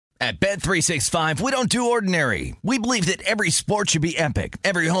At Bet365, we don't do ordinary. We believe that every sport should be epic.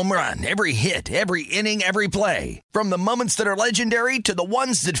 Every home run, every hit, every inning, every play. From the moments that are legendary to the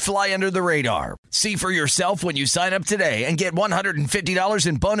ones that fly under the radar. See for yourself when you sign up today and get $150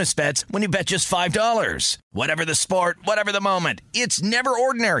 in bonus bets when you bet just $5. Whatever the sport, whatever the moment, it's never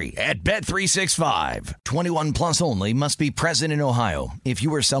ordinary at Bet365. 21 plus only. Must be present in Ohio. If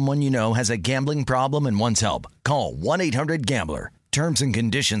you or someone you know has a gambling problem and wants help, call 1-800-GAMBLER. Terms and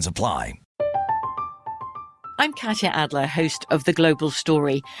conditions apply. I'm Katya Adler, host of The Global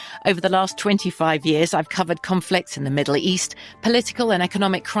Story. Over the last 25 years, I've covered conflicts in the Middle East, political and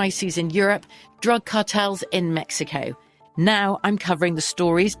economic crises in Europe, drug cartels in Mexico. Now I'm covering the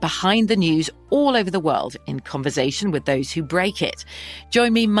stories behind the news all over the world in conversation with those who break it.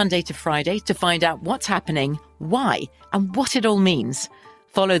 Join me Monday to Friday to find out what's happening, why, and what it all means.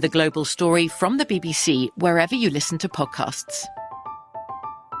 Follow The Global Story from the BBC wherever you listen to podcasts.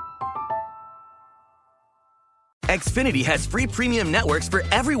 Xfinity has free premium networks for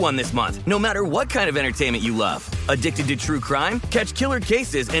everyone this month, no matter what kind of entertainment you love. Addicted to true crime? Catch killer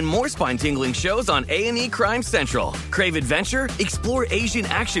cases and more spine-tingling shows on A&E Crime Central. Crave adventure? Explore Asian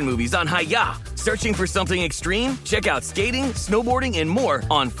action movies on Hi-YAH. Searching for something extreme? Check out skating, snowboarding, and more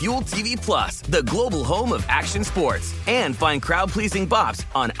on Fuel TV Plus, the global home of action sports. And find crowd-pleasing bops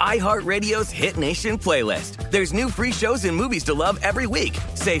on iHeartRadio's Hit Nation playlist. There's new free shows and movies to love every week.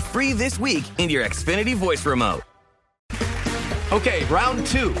 Say free this week in your Xfinity voice remote. Okay, round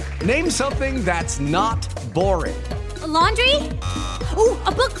two. Name something that's not boring. A laundry? Ooh, a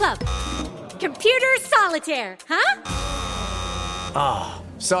book club. Computer solitaire, huh? Ah,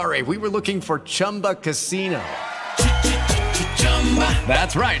 sorry, we were looking for Chumba Casino.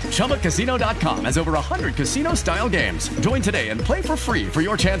 That's right, ChumbaCasino.com has over 100 casino-style games. Join today and play for free for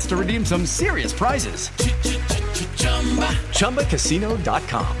your chance to redeem some serious prizes.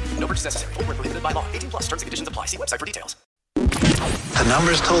 ChumbaCasino.com. No purchase necessary. Void where prohibited by law. 18 plus. Terms and conditions apply. See website for details. The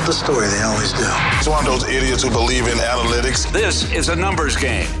numbers told the story. They always do. It's one of those idiots who believe in analytics. This is a numbers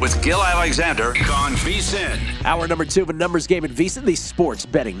game with Gil Alexander on VSiN. Hour number 2 of a numbers game at VSiN, the sports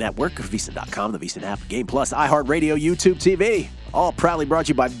betting network. VSiN.com, the VSiN app, Game Plus, iHeartRadio, YouTube TV. All proudly brought to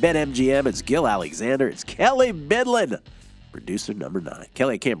you by BetMGM. It's Gil Alexander. It's Kelly Bidlin, producer number 9.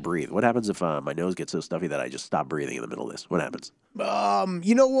 Kelly, I can't breathe. What happens if my nose gets so stuffy that I just stop breathing in the middle of this? What happens?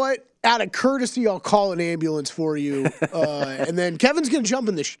 You know what? Out of courtesy, I'll call an ambulance for you. And then Kevin's going to jump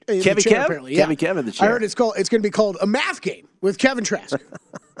in the chair, apparently. Yeah. Kevin in the chair. I heard it's going to be called a math game with Kevin Trask. A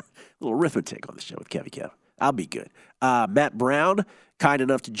little arithmetic on the show with Kev. I'll be good. Matt Brown, kind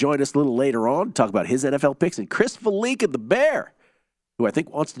enough to join us a little later on, talk about his NFL picks. And Chris Fallica, the Bear, who I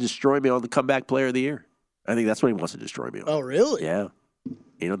think wants to destroy me on the comeback player of the year. I think that's what he wants to destroy me on. Oh, really? Yeah.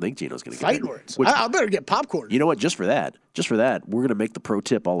 You don't think Gino's going to get fighting words? I better get popcorn. You know what? Just for that, we're going to make the pro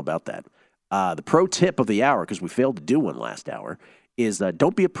tip all about that. The pro tip of the hour, because we failed to do one last hour, is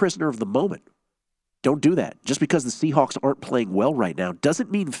don't be a prisoner of the moment. Don't do that. Just because the Seahawks aren't playing well right now doesn't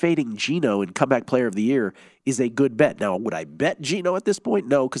mean fading Gino in comeback player of the year is a good bet. Now, would I bet Gino at this point?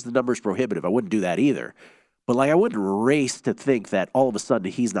 No, because the number's prohibitive. I wouldn't do that either. But I wouldn't race to think that all of a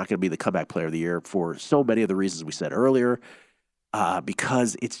sudden he's not going to be the comeback player of the year for so many of the reasons we said earlier.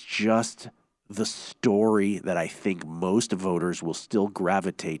 Because it's just the story that I think most voters will still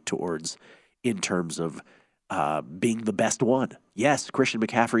gravitate towards in terms of being the best one. Yes, Christian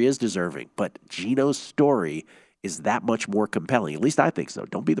McCaffrey is deserving, but Gino's story is that much more compelling. At least I think so.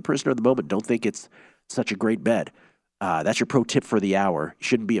 Don't be the prisoner of the moment. Don't think it's such a great bet. That's your pro tip for the hour. You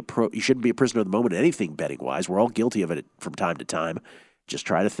shouldn't be a prisoner of the moment. Anything betting wise, we're all guilty of it from time to time. Just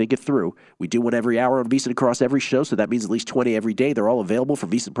try to think it through. We do one every hour on VSiN across every show, so that means at least 20 every day. They're all available for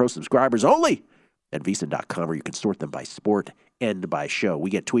VSiN Pro subscribers only at VSiN.com, where you can sort them by sport and by show. We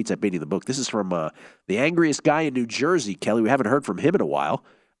get tweets at Beating the Book. This is from the angriest guy in New Jersey, Kelly. We haven't heard from him in a while.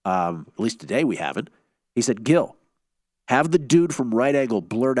 At least today we haven't. He said, Gil, have the dude from Right Angle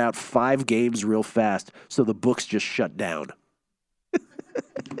blurt out 5 games real fast so the books just shut down.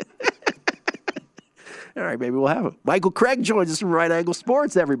 All right, maybe we'll have him. Michael Craig joins us from Right Angle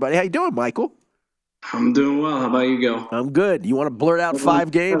Sports, everybody. How you doing, Michael? I'm doing well. How about you, Gil? I'm good. You want to blurt out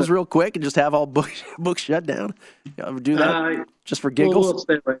 5 games real quick and just have all books shut down? You ever do that just for giggles? We'll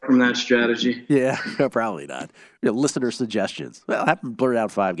stay away from that strategy. Yeah, probably not. Listener suggestions. Well, have them blurt out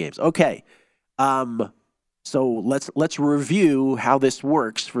 5 games. Okay. So let's review how this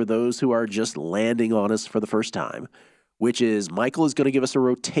works for those who are just landing on us for the first time, which is Michael is going to give us a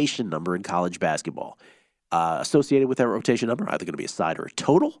rotation number in college basketball. Associated with that rotation number, either going to be a side or a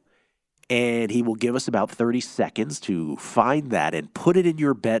total, and he will give us about 30 seconds to find that and put it in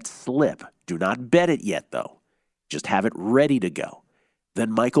your bet slip. Do not bet it yet, though. Just have it ready to go.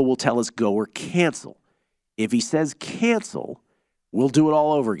 then Michael will tell us go or cancel. If he says cancel, we'll do it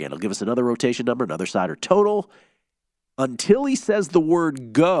all over again. He'll give us another rotation number, another side or total. Until he says the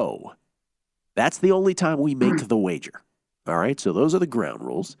word go, that's the only time we make the wager. All right, so those are the ground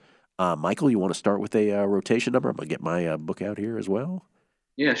rules. Michael, you want to start with a rotation number? I'm going to get my book out here as well.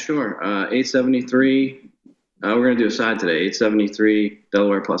 Yeah, sure. 873. We're going to do a side today. 873,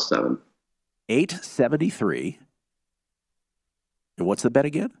 Delaware plus 7. 873. And what's the bet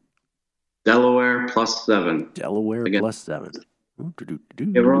again? Delaware plus 7. Delaware plus 7.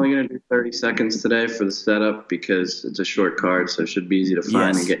 Yeah, we're only going to do 30 seconds today for the setup because it's a short card, so it should be easy to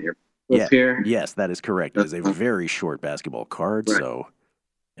find and get in your book here. Yes, that is correct. It is a very short basketball card, so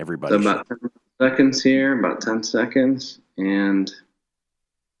everybody So about 10 seconds here, about 10 seconds, and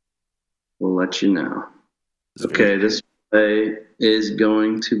we'll let you know. Okay, this play is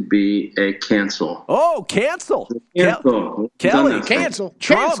going to be a cancel. Oh, cancel. Kelly, cancel.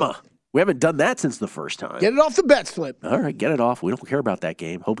 Trauma. We haven't done that since the first time. Get it off the bets, Flip. All right, get it off. We don't care about that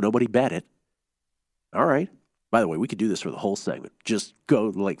game. Hope nobody bet it. All right. By the way, we could do this for the whole segment. Just go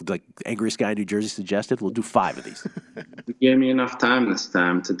like Angriest Guy in New Jersey suggested. We'll do 5 of these. You gave me enough time this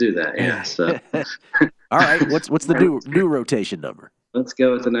time to do that. Yeah. So. All right. What's the new rotation number? Let's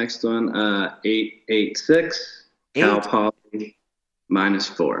go with the next one. 886 Cal Poly minus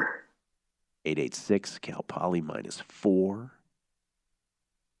 4. 886 Cal Poly minus 4.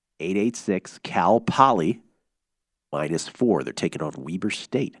 886 Cal Poly minus 4. They're taking on Weber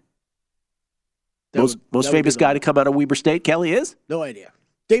State. Most famous guy to come out of Weber State, Kelly, is? No idea.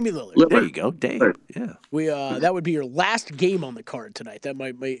 Damian Lillard. There you go, Dave. Yeah. That would be your last game on the card tonight. That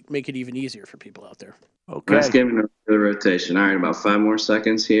might make it even easier for people out there. Okay. Last game in the rotation. All right, about 5 more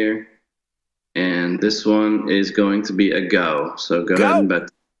seconds here. And this one is going to be a go. So go ahead and bet.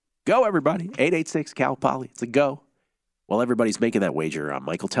 Go, everybody. 886 Cal Poly. It's a go. While everybody's making that wager,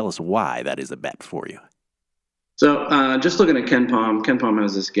 Michael, tell us why that is a bet for you. So just looking at KenPom, KenPom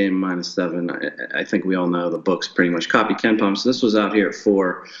has this game minus 7. I think we all know the books pretty much copy KenPom. So this was out here at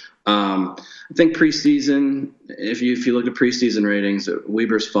 4. I think preseason, if you look at preseason ratings,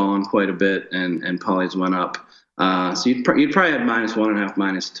 Weber's fallen quite a bit and Poly's went up. So you'd probably have minus 1.5,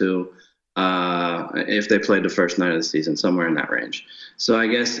 minus 2 if they played the first night of the season, somewhere in that range. So I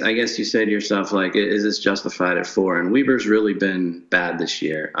guess you say to yourself, like, is this justified at 4? And Weber's really been bad this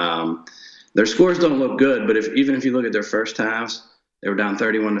year. Their scores don't look good, but even if you look at their first halves, they were down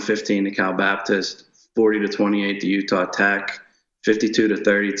 31-15 to Cal Baptist, 40-28 to Utah Tech,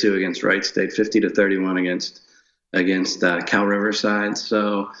 52-32 against Wright State, 50-31 against Cal Riverside.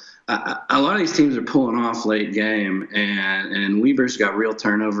 So a lot of these teams are pulling off late game, and Weber's got real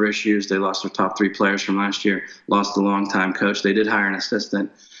turnover issues. They lost their top 3 players from last year, lost a longtime coach. They did hire an assistant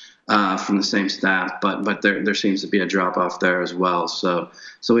from the same staff, but there seems to be a drop-off there as well. So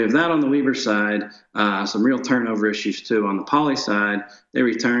we have that on the Weber side, some real turnover issues too. On the Poly side, they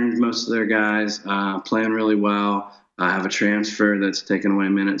returned most of their guys, playing really well. Have a transfer that's taken away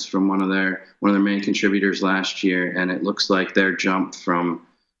minutes from one of their main contributors last year, and it looks like their jump from,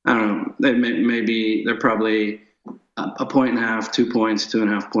 I don't know, they're probably a point and a half, 2 points,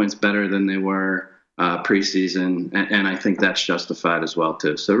 2.5 points better than they were preseason, and I think that's justified as well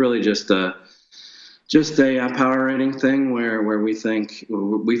too. So really just a power rating thing where we think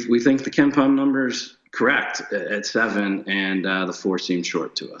the KenPom number's correct at 7, and the 4 seems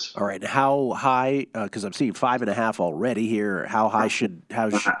short to us. All right, how high? Because I'm seeing 5.5 already here. How high should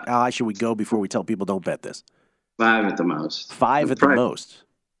we go before we tell people don't bet this? 5 at the most. 5 at the most.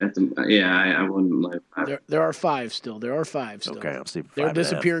 I wouldn't like 5. There are 5 still. Okay, I'm seeing 5. They're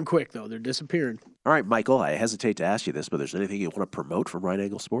disappearing quick though. They're disappearing. All right, Michael. I hesitate to ask you this, but there's anything you want to promote from Right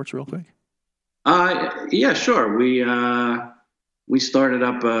Angle Sports, real quick? Yeah, sure. We started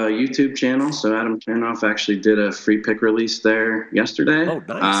up a YouTube channel. So Adam Chernoff actually did a free pick release there yesterday. Oh,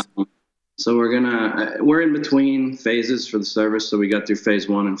 nice. So we're in between phases for the service. So we got through phase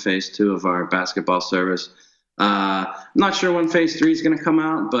 1 and phase 2 of our basketball service. I'm not sure when phase 3 is going to come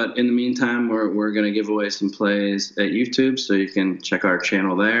out, but in the meantime, we're going to give away some plays at YouTube, so you can check our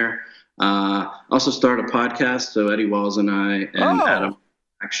channel there. Also start a podcast. So Eddie Walls and I and Adam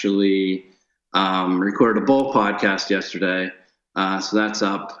actually recorded a bowl podcast yesterday. So that's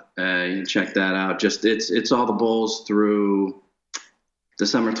up. You can check that out. It's all the bowls through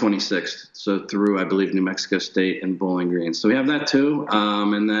December 26th. So through, I believe, New Mexico State and Bowling Green. So we have that too.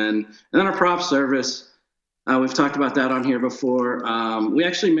 And then our prop service. We've talked about that on here before. We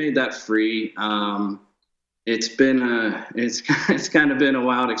actually made that free. It's kind of been a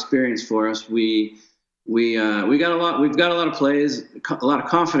wild experience for us. We've got a lot of plays, a lot of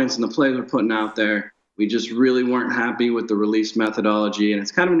confidence in the plays we're putting out there. We just really weren't happy with the release methodology, and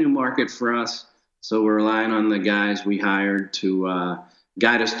it's kind of a new market for us. So we're relying on the guys we hired to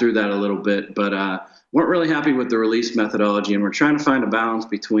guide us through that a little bit, but weren't really happy with the release methodology, and we're trying to find a balance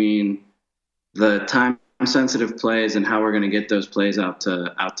between the time-sensitive plays and how we're going to get those plays out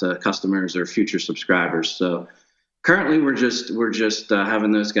to customers or future subscribers. So currently, we're just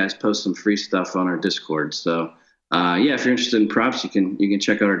having those guys post some free stuff on our Discord. So if you're interested in props, you can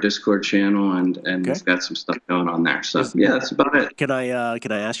check out our Discord channel, and we've got some stuff going on there. So that's about it. Can I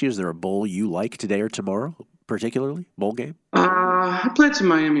ask you, is there a bowl you like today or tomorrow, particularly bowl game? I played some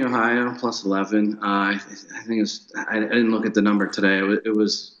Miami, Ohio, plus 11. I think I didn't look at the number today. It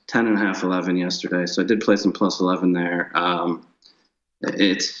was 10.5, 11 yesterday. So I did play some plus 11 there.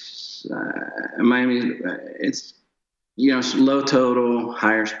 It's Miami. It's low total,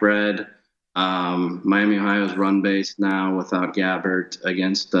 higher spread. Miami, Ohio's run based now without Gabbert.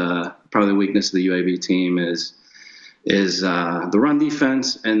 Against probably the weakness of the UAB team is the run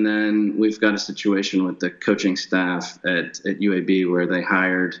defense, and then we've got a situation with the coaching staff at UAB where they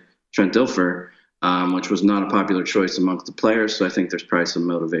hired Trent Dilfer, which was not a popular choice amongst the players. So I think there's probably some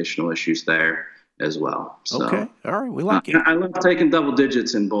motivational issues there as well. So, okay, all right, we like it. I love taking double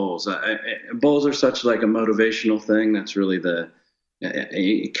digits in bowls. Bowls are such like a motivational thing. That's really the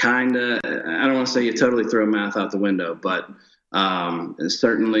kind of. I don't want to say you totally throw math out the window, but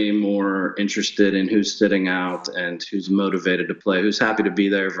certainly more interested in who's sitting out and who's motivated to play, who's happy to be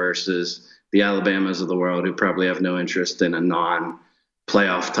there versus the Alabamas of the world who probably have no interest in a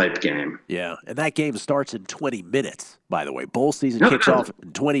non-playoff type game. Yeah, and that game starts in 20 minutes, by the way. Bowl season kicks off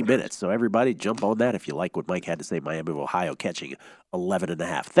in 20 minutes, so everybody jump on that if you like what Mike had to say. Miami of Ohio catching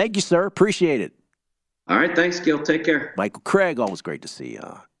 11.5. Thank you, sir. Appreciate it. All right, thanks, Gil. Take care. Michael Craig, always great to see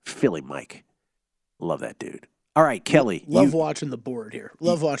Philly Mike. Love that dude. All right, Kelly. Love watching the board here.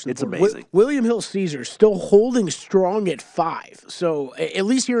 Love watching the board. It's amazing. William Hill Caesar still holding strong at 5. So at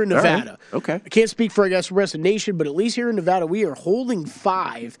least here in Nevada. Right. Okay. I can't speak for, I guess, the rest of the nation, but at least here in Nevada, we are holding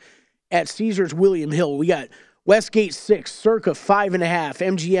 5 at Caesar's William Hill. We got Westgate 6, Circa 5.5,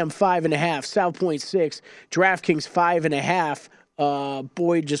 MGM 5.5, South Point 6, DraftKings 5.5.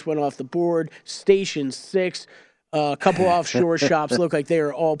 Boyd just went off the board. Station 6. A couple offshore shops look like they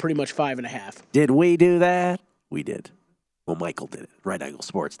are all pretty much 5.5. Did we do that? We did. Well, Michael did it. Right Angle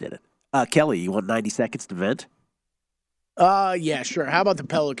Sports did it. Kelly, you want 90 seconds to vent? Yeah, sure. How about the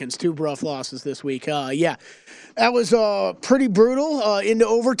Pelicans? 2 rough losses this week. Yeah, that was pretty brutal into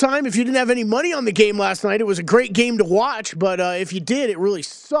overtime. If you didn't have any money on the game last night, it was a great game to watch. But if you did, it really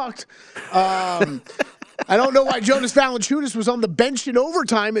sucked. I don't know why Jonas Valanciunas was on the bench in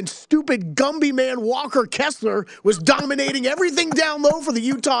overtime and stupid Gumby man Walker Kessler was dominating everything down low for the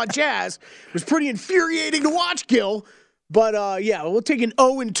Utah Jazz. It was pretty infuriating to watch, Gil. But, we'll take an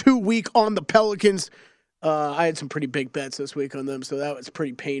 0-2 week on the Pelicans. I had some pretty big bets this week on them, so that was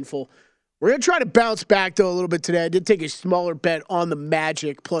pretty painful. We're going to try to bounce back, though, a little bit today. I did take a smaller bet on the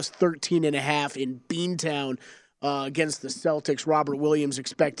Magic, plus 13.5 in Beantown. Against the Celtics. Robert Williams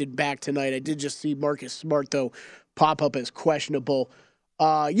expected back tonight. I did just see Marcus Smart, though, pop up as questionable.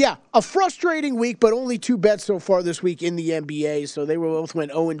 A frustrating week, but only 2 bets so far this week in the NBA. So they both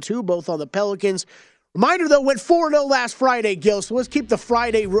went 0-2, both on the Pelicans. Reminder, though, went 4-0 last Friday, Gil. So let's keep the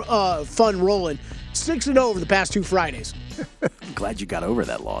Friday fun rolling. 6-0 over the past 2 Fridays. I'm glad you got over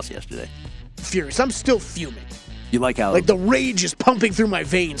that loss yesterday. Furious. I'm still fuming. You like how... Like the rage is pumping through my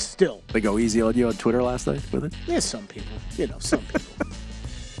veins still. They go easy on you on Twitter last night with it? Yeah, some people. Some people.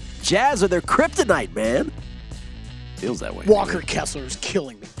 Jazz are their kryptonite, man. Feels that way. Walker Kessler is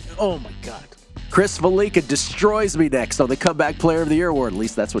killing me. Oh, my God. Chris Valika destroys me next on the Comeback Player of the Year Award. At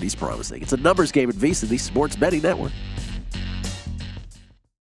least that's what he's promising. It's a numbers game at VSiN, the Sports Betting Network.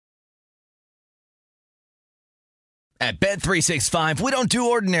 At Bet365, we don't do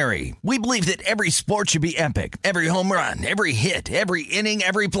ordinary. We believe that every sport should be epic. Every home run, every hit, every inning,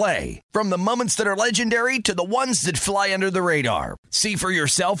 every play. From the moments that are legendary to the ones that fly under the radar. See for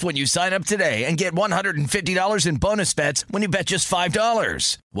yourself when you sign up today and get $150 in bonus bets when you bet just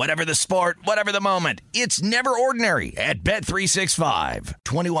 $5. Whatever the sport, whatever the moment, it's never ordinary at Bet365.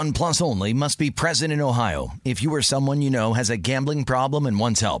 21 plus only. Must be present in Ohio. If you or someone you know has a gambling problem and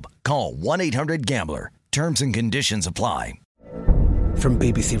wants help, call 1-800-GAMBLER. Terms and conditions apply. From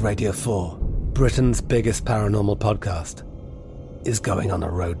BBC Radio 4, Britain's biggest paranormal podcast is going on a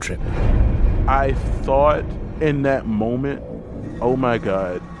road trip. I thought in that moment, oh my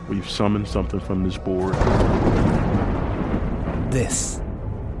God, we've summoned something from this board. This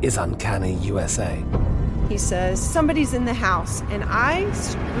is Uncanny USA. He says, somebody's in the house, and I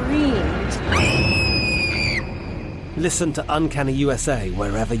screamed. Listen to Uncanny USA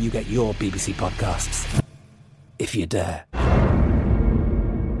wherever you get your BBC podcasts, if you dare.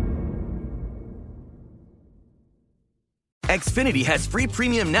 Xfinity has free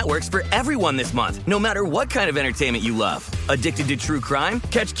premium networks for everyone this month, no matter what kind of entertainment you love. Addicted to true crime?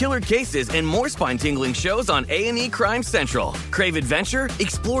 Catch killer cases and more spine-tingling shows on A&E Crime Central. Crave adventure?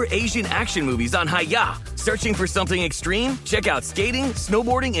 Explore Asian action movies on Hi-YAH. Searching for something extreme? Check out skating,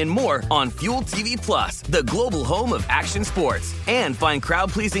 snowboarding, and more on Fuel TV Plus, the global home of action sports. And find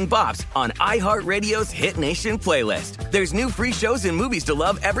crowd-pleasing bops on iHeartRadio's Hit Nation playlist. There's new free shows and movies to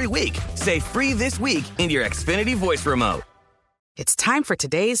love every week. Say free this week in your Xfinity voice remote. It's time for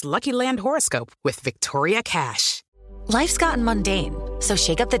today's Lucky Land horoscope with Victoria Cash. Life's gotten mundane, so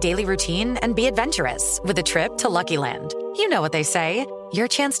shake up the daily routine and be adventurous with a trip to Lucky Land. You know what they say, your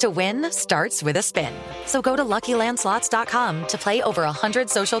chance to win starts with a spin. So go to LuckyLandSlots.com to play over 100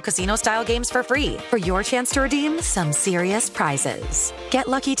 social casino-style games for free for your chance to redeem some serious prizes. Get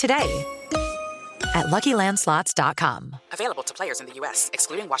lucky today at LuckyLandSlots.com. Available to players in the U.S.,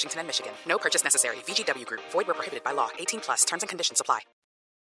 excluding Washington and Michigan. No purchase necessary. VGW Group. Void where prohibited by law. 18+. Terms and conditions apply.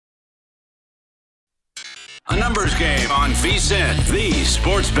 A numbers game on VSiN, the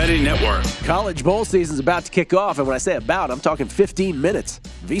sports betting network. College bowl season's about to kick off, and when I say about, I'm talking 15 minutes.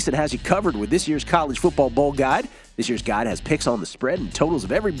 VSiN has you covered with this year's college football bowl guide. This year's guide has picks on the spread and totals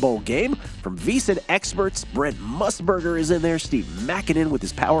of every bowl game. From VSiN experts, Brent Musburger is in there, Steve Makinen with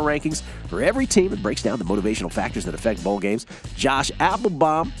his power rankings for every team and breaks down the motivational factors that affect bowl games. Josh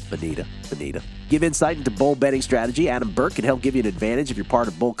Applebaum, Bonita, give insight into bowl betting strategy. Adam Burke can help give you an advantage if you're part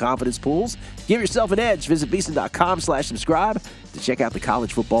of bowl confidence pools. Give yourself an edge. Visit VSiN.com/subscribe to check out the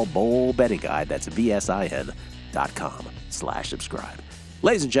college football bowl betting guide. That's VSIN.com/subscribe.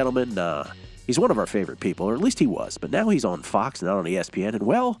 Ladies and gentlemen, he's one of our favorite people, or at least he was, but now he's on Fox, not on ESPN, and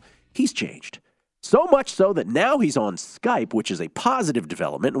well, he's changed. So much so that now he's on Skype, which is a positive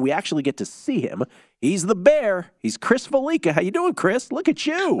development, and we actually get to see him. He's the Bear. He's Chris Fallica. How you doing, Chris? Look at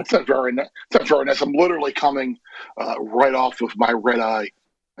you. That's very nice. I'm literally coming right off of my red eye.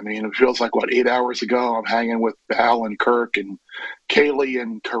 I mean, it feels like, 8 hours ago, I'm hanging with Al and Kirk and Kaylee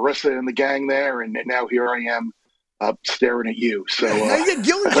and Carissa and the gang there, and now here I am. Staring at you. So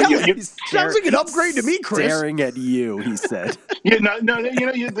sounds like an upgrade to me, Chris. Staring at you, he said.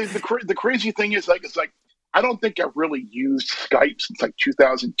 The crazy thing is, it's like I don't think I've really used Skype since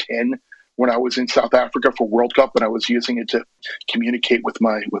 2010 when I was in South Africa for World Cup, and I was using it to communicate with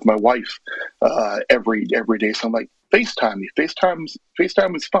my wife every day. So I'm like, FaceTime me. FaceTime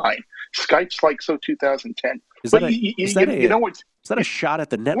is fine. Skype's so 2010. Is that a shot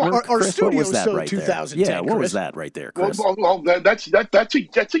at the network? Our Chris? studio's what was that so right 2010. there? Yeah, what was that right there, Chris? Well, that's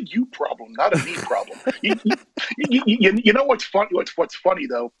a you problem, not a me problem. You know what's funny? What's funny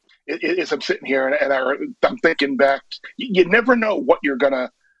though is I'm sitting here and I'm thinking back. You never know what you're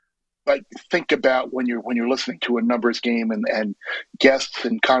gonna think about when you're listening to a numbers game and guests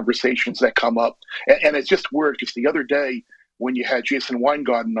and conversations that come up, and it's just weird because the other day, when you had Jason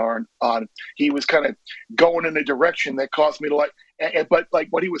Weingarten on, he was kind of going in a direction that caused me to but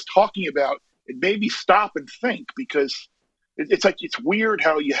what he was talking about, it made me stop and think, because it's weird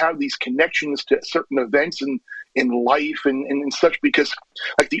how you have these connections to certain events in life and such, because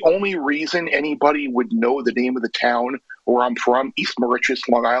the only reason anybody would know the name of the town where I'm from, East Mauritius,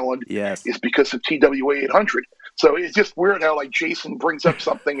 Long Island, yes, is because of TWA 800. So it's just weird how Jason brings up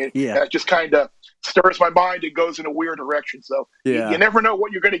something and it just kind of stirs my mind and goes in a weird direction. So you never know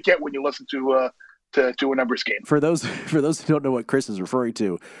what you're going to get when you listen to a numbers game. For those who don't know what Chris is referring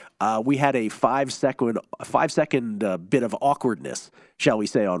to, we had a 5 second bit of awkwardness, shall we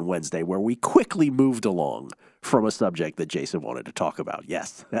say, on Wednesday, where we quickly moved along from a subject that Jason wanted to talk about.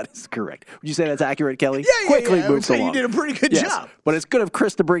 Yes, that is correct. Would you say that's accurate, Kelly? Yeah. Quickly I would moved say along. you did a pretty good job. But it's good of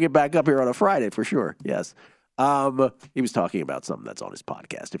Chris to bring it back up here on a Friday for sure. Yes. He was talking about something that's on his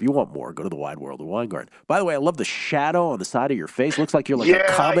podcast. If you want more, go to the Wide World of Weingarten. By the way, I love the shadow on the side of your face. Looks like you're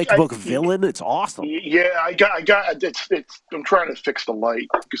a comic book villain. It's awesome. Yeah, I got. I'm trying to fix the light,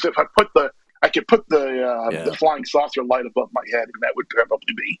 because if I could put the flying saucer light above my head, and that would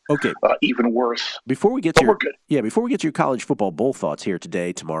probably be even worse. Before we get to we're good. Before we get to your college football bowl thoughts here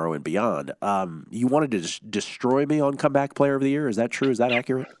today, tomorrow, and beyond, you wanted to destroy me on Comeback Player of the Year. Is that true? Is that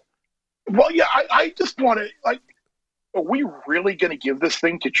accurate? Well, yeah, I just want to, are we really going to give this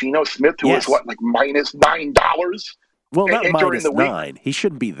thing to Geno Smith, who is minus $9? Well, not minus $9. He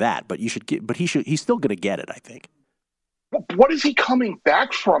shouldn't be that, but he's still going to get it, I think. What is he coming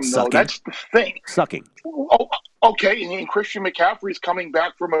back from, though? That's the thing. Sucking. Oh, okay, and Christian McCaffrey's coming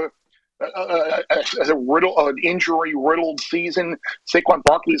back from an injury-riddled season. Saquon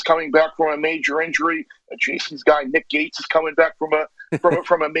Barkley is coming back from a major injury. Jason's guy Nick Gates is coming back from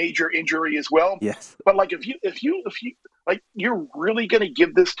a major injury as well. Yes. But like if you like, you're really going to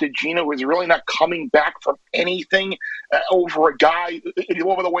give this to Geno, who's really not coming back from anything, over a guy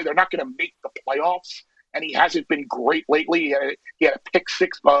over the way they're not going to make the playoffs, and he hasn't been great lately. He had a pick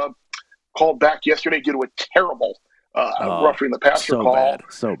six called back yesterday due to a terrible roughing the passer call.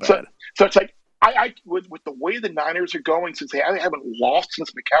 So bad. So it's like I with the way the Niners are going, since they haven't lost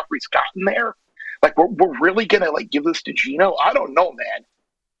since McCaffrey's gotten there, like we're really gonna like give this to Geno? I don't know, man.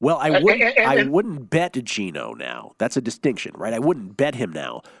 Well, I wouldn't bet Geno now. That's a distinction, right? I wouldn't bet him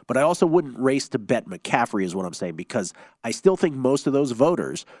now, but I also wouldn't race to bet McCaffrey, is what I'm saying, because I still think most of those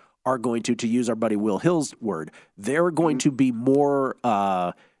voters are going to use our buddy Will Hill's word, they're going to be more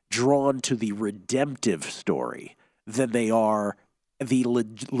drawn to the redemptive story than they are the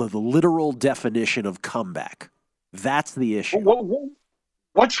literal definition of comeback. That's the issue.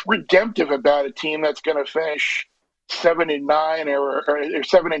 What's redemptive about a team that's going to finish 7-9 or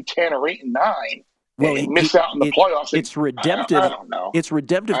 7-10 or 8-9 and miss out in the playoffs? It's redemptive. I don't know. It's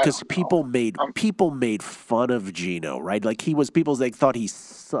redemptive because people made fun of Geno, right? Like they thought he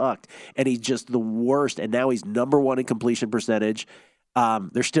sucked and he's just the worst, and now he's number one in completion percentage.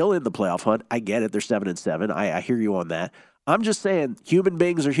 They're still in the playoff hunt. I get it. They're 7-7. I hear you on that. I'm just saying, human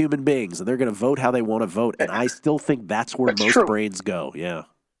beings are human beings, and they're going to vote how they want to vote. And I still think that's where most brains go. Yeah.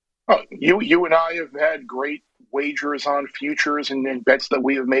 Oh, you and I have had great wagers on futures and bets that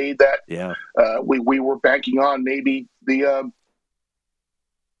we have made that we were banking on maybe the.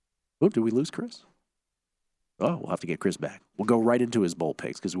 Oh, did we lose Chris? Oh, we'll have to get Chris back. We'll go right into his bowl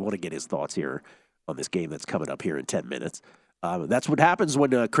picks because we want to get his thoughts here on this game that's coming up here in 10 minutes. That's what happens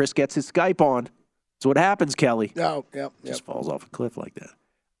when Chris gets his Skype on. That's what happens, Kelly. Oh, yep. Just falls off a cliff like that.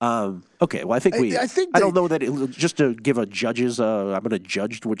 Okay, well, I don't know that just to give a judge's, I'm going to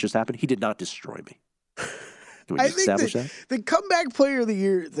judge what just happened. He did not destroy me. Can we just establish that? The comeback player of the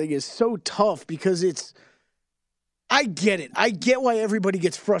year thing is so tough because I get it. I get why everybody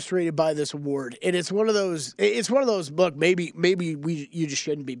gets frustrated by this award, and it's one of those. Look, maybe you just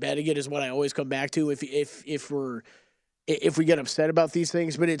shouldn't be betting it. Is what I always come back to if we get upset about these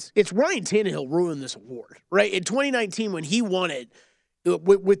things. But it's Ryan Tannehill ruined this award, right? In 2019 when he won it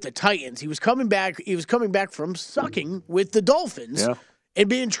with the Titans, he was coming back from sucking with the Dolphins and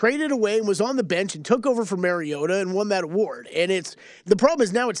being traded away and was on the bench and took over for Mariota and won that award. And the problem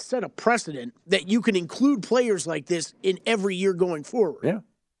is now it's set a precedent that you can include players like this in every year going forward. Yeah,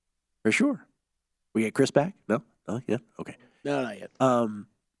 for sure. We get Chris back? No? Yeah? Okay. No, not yet.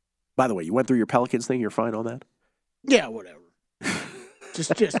 By the way, you went through your Pelicans thing. You're fine on that? Yeah, whatever.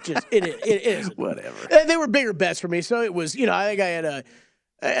 just it is whatever. They were bigger bets for me, so it was. I think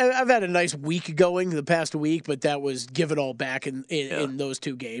I've had a nice week going the past week, but that was give it all back in those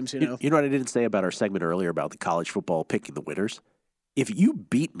two games. You know what I didn't say about our segment earlier about the college football picking the winners. If you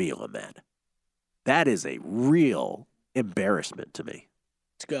beat me on that is a real embarrassment to me.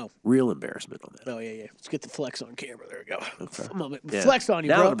 Let's go. Real embarrassment on that. Oh yeah. Let's get the flex on camera. There we go. Okay. Flex on you,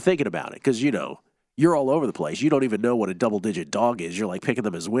 now bro. I'm thinking about it because you're all over the place. You don't even know what a double-digit dog is. You're like picking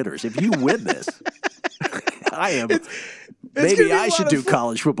them as winners. If you win this, I am. Maybe I should do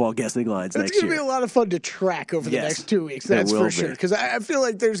college football guessing lines next year. It's going to be a lot of fun to track over the next 2 weeks. That's for sure. Because I feel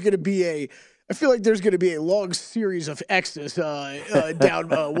like there's going to be a long series of X's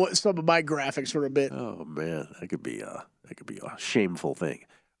down some of my graphics for a bit. Oh man, that could be a shameful thing.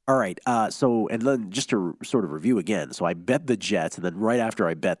 All right, and then just to sort of review again, so I bet the Jets, and then right after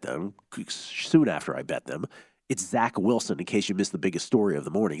I bet them, soon after I bet them, it's Zach Wilson, in case you missed the biggest story of the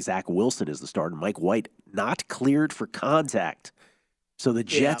morning. Zach Wilson is the starter. Mike White not cleared for contact. So the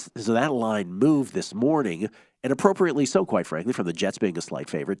Jets, so that line moved this morning, and appropriately so, quite frankly, from the Jets being a slight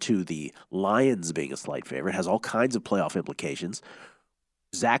favorite to the Lions being a slight favorite. Has all kinds of playoff implications.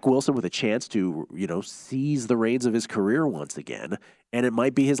 Zach Wilson with a chance to, seize the reins of his career once again, and it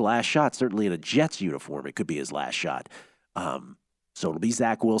might be his last shot. Certainly in a Jets uniform, it could be his last shot. So it'll be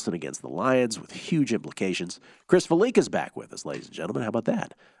Zach Wilson against the Lions with huge implications. Chris Fallica's back with us, ladies and gentlemen. How about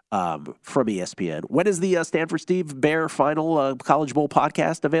that? From ESPN. When is the Stanford Steve Bear Final College Bowl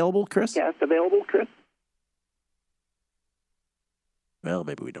podcast available, Chris? Yes, available, Chris. Well,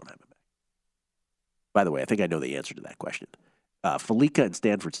 maybe we don't have him back. By the way, I think I know the answer to that question. Fallica and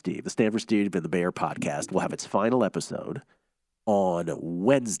Stanford Steve, the Stanford Steve and the Bear podcast, will have its final episode on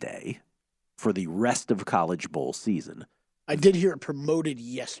Wednesday for the rest of College Bowl season. I did hear it promoted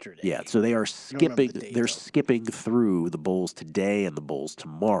yesterday. Yeah, so they are skipping. They're skipping through the bowls today and the bowls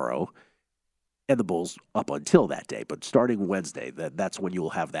tomorrow. and the Bulls up until that day. But starting Wednesday, that's when you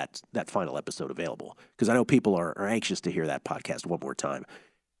will have that final episode available. Because I know people are anxious to hear that podcast one more time.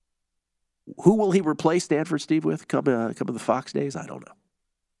 Who will he replace Stanford Steve with come the Fox days? I don't know.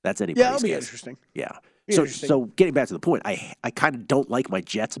 That's anybody's that'll be guess. interesting. Yeah. Interesting. So getting back to the point, I kind of don't like my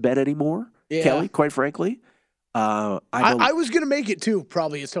Jets bet anymore, Kelly, quite frankly. I was going to make it too,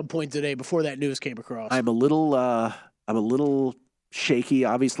 probably at some point today before that news came across. I'm a little shaky,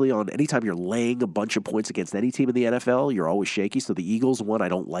 obviously, on anytime you're laying a bunch of points against any team in the NFL, you're always shaky. So the Eagles one, I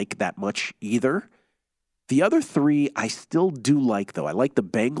don't like that much either. The other three, I still do like, though. I like the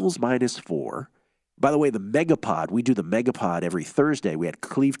Bengals -4. By the way, the Megapod, we do the Megapod every Thursday. We had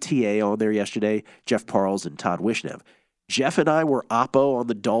Cleve TA on there yesterday, Jeff Parles and Todd Wishnev. Jeff and I were oppo on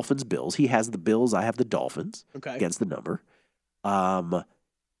the Dolphins-Bills. He has the Bills, I have the Dolphins against the number. Cleve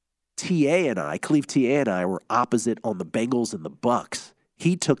TA and I were opposite on the Bengals and the Bucks.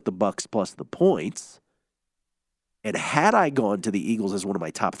 He took the Bucks plus the points. And had I gone to the Eagles as one of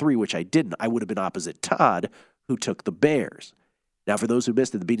my top three, which I didn't, I would have been opposite Todd, who took the Bears. Now, for those who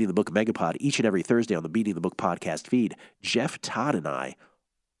missed it, the Beating the Book Megapod, each and every Thursday on the Beating the Book podcast feed, Jeff, Todd, and I,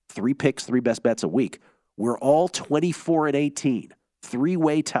 3 picks, 3 best bets a week. We're all 24-18,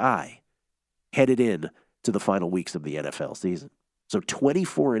 3-way tie, headed in to the final weeks of the NFL season. So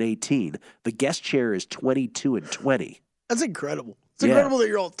 24-18. The guest chair is 22-20. That's incredible. It's incredible that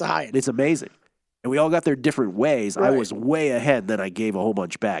you're all tied. It's amazing. And we all got their different ways. Right. I was way ahead, then I gave a whole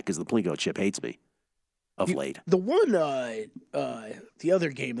bunch back because the Plinko chip hates me of late. The one, the other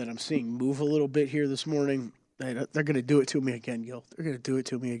game that I'm seeing move a little bit here this morning, they're going to do it to me again, Gil. They're going to do it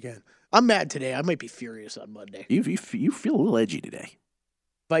to me again. I'm mad today. I might be furious on Monday. You feel a little edgy today.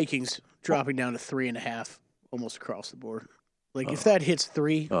 Vikings dropping down to 3.5 almost across the board. If that hits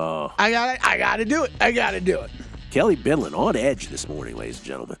 3, I got to do it. I got to do it. Kelly Bindlin on edge this morning, ladies and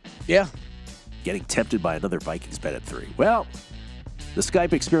gentlemen. Yeah. Getting tempted by another Vikings bet at 3. Well, the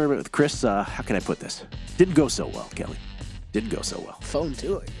Skype experiment with Chris, how can I put this? Didn't go so well, Kelly. Didn't go so well. Phone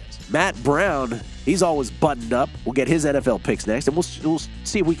too, I guess. Matt Brown, he's always buttoned up. We'll get his NFL picks next, and we'll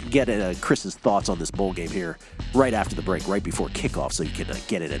see if we can get Chris's thoughts on this bowl game here right after the break, right before kickoff, so you can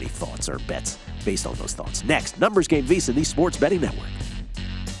get in any thoughts or bets based on those thoughts. Next, Numbers Game VSiN, the Sports Betting Network.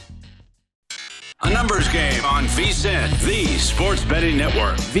 A numbers game on VSiN, the Sports Betting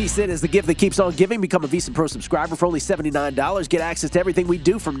Network. VSiN is the gift that keeps on giving. Become a VSiN Pro subscriber for only $79. Get access to everything we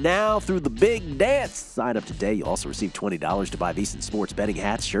do from now through the big dance. Sign up today. You'll also receive $20 to buy VSiN sports betting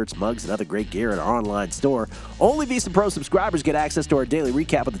hats, shirts, mugs, and other great gear at our online store. Only VSiN Pro subscribers get access to our daily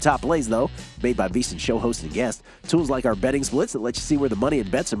recap of the top plays, though, made by VSiN show hosts and guests. Tools like our betting splits that let you see where the money and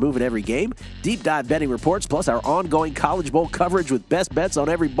bets are moving every game. Deep dive betting reports, plus our ongoing College Bowl coverage with best bets on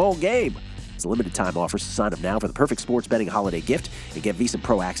every bowl game. It's a limited time offer, so sign up now for the perfect sports betting holiday gift and get VSiN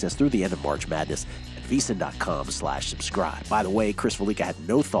Pro access through the end of March Madness at VSiN.com/subscribe. By the way, Chris Fallica had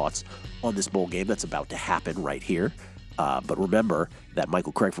no thoughts on this bowl game that's about to happen right here. But remember that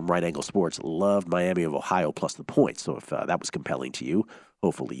Michael Craig from Right Angle Sports loved Miami of Ohio plus the points. So if that was compelling to you,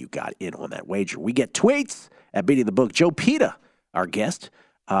 hopefully you got in on that wager. We get tweets at Beating the Book. Joe Pita, our guest,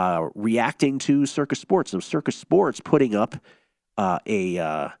 reacting to Circus Sports. So Circus Sports putting up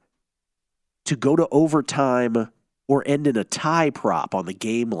to go to overtime or end in a tie prop on the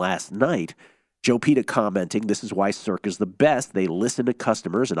game last night. Joe Pita commenting, this is why Circa's the best. They listen to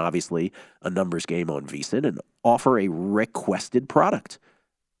customers, and obviously a numbers game on VSiN, and offer a requested product.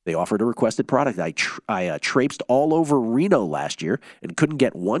 They offered a requested product. I traipsed all over Reno last year and couldn't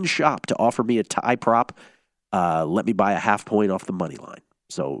get one shop to offer me a tie prop. Let me buy a half point off the money line.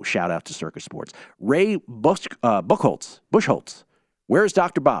 So shout out to Circus Sports. Ray Bushholtz. Where's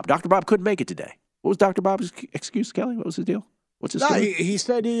Dr. Bob? Dr. Bob couldn't make it today. What was Dr. Bob's excuse, Kelly? What was his deal? What's his story? He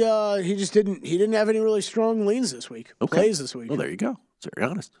said he just didn't have any really strong leans this week. Okay. Plays this week. Well, there you go. It's very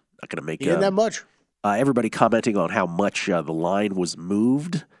honest. Not going to make he didn't have much. Everybody commenting on how much the line was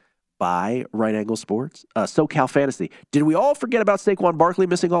moved by Right Angle Sports. SoCal Fantasy. Did we all forget about Saquon Barkley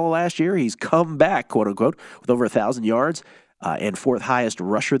missing all of last year? He's come back, quote unquote, with over 1,000 yards and 4th highest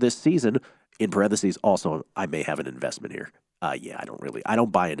rusher this season. In parentheses, also, I may have an investment here. I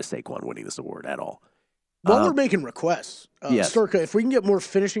don't buy into Saquon winning this award at all. Well, we're making requests. Yes. Storka, if we can get more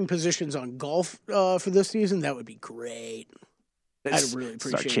finishing positions on golf for this season, that would be great. I'd really appreciate it.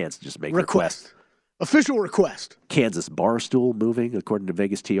 It's our chance to just make requests. Official request. Kansas Barstool moving, according to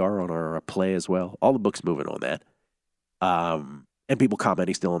Vegas TR, on our play as well. All the books moving on that. And people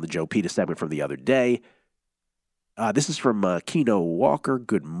commenting still on the Joe Pita segment from the other day. This is from Keno Walker.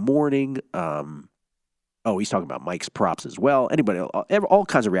 Good morning. Oh, he's talking about Mike's props as well. Anybody, all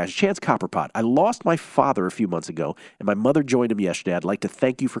kinds of reactions. Chance Copperpot. I lost my father a few months ago, and my mother joined him yesterday. I'd like to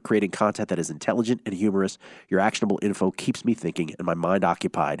thank you for creating content that is intelligent and humorous. Your actionable info keeps me thinking and my mind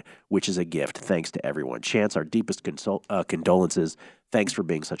occupied, which is a gift. Thanks to everyone. Chance, our deepest condolences. Thanks for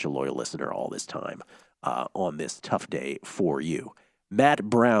being such a loyal listener all this time on this tough day for you. Matt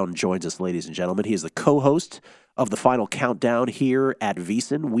Brown joins us, ladies and gentlemen. He is the co-host of the Final Countdown here at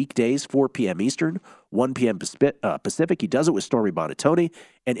VSiN, weekdays, 4 p.m. Eastern, 1 p.m. Pacific. He does it with Stormy Buonantony,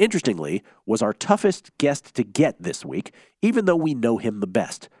 and interestingly, was our toughest guest to get this week, even though we know him the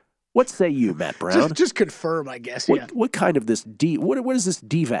best. What say you, Matt Brown? Just confirm, I guess. What kind of this what is this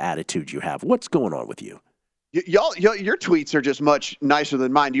diva attitude you have? What's going on with you? Y'all, your tweets are just much nicer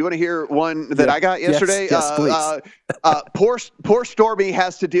than mine. Do you want to hear one that I got yesterday? Yes, please. Poor Stormy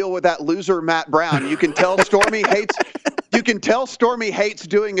has to deal with that loser Matt Brown. You can tell Stormy hates. You can tell Stormy hates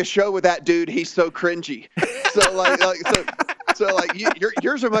doing a show with that dude. He's so cringy. So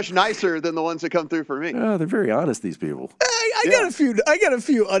yours are much nicer than the ones that come through for me. Oh, they're very honest, these people. I got a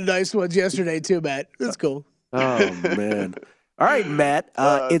few unnice ones yesterday too, Matt. That's cool. Oh man. All right, Matt,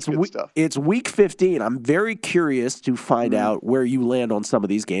 it's week 15. I'm very curious to find out where you land on some of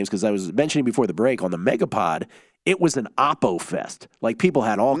these games because I was mentioning before the break on the Megapod, it was an Oppo fest. Like people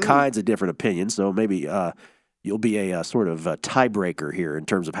had all kinds of different opinions, so maybe you'll be a sort of tiebreaker here in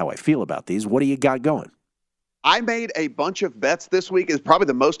terms of how I feel about these. What do you got going? I made a bunch of bets this week. It's probably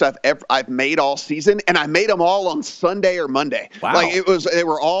the most I've made all season, and I made them all on Sunday or Monday. Wow. They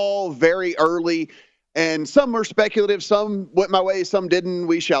were all very early. And some were speculative, some went my way, some didn't.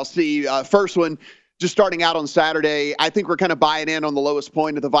 We shall see. First one, just starting out on Saturday, I think we're kind of buying in on the lowest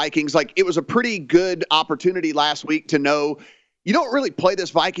point of the Vikings. Like, it was a pretty good opportunity last week to know you don't really play this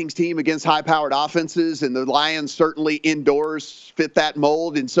Vikings team against high-powered offenses, and the Lions certainly indoors fit that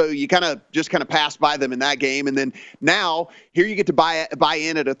mold. And so you kind of pass by them in that game. And then now here you get to buy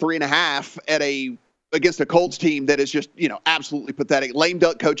in at a 3.5 against a Colts team that is just, absolutely pathetic. Lame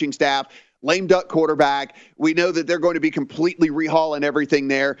duck coaching staff. Lame duck quarterback. We know that they're going to be completely rehauling everything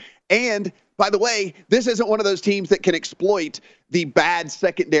there. And, by the way, this isn't one of those teams that can exploit the bad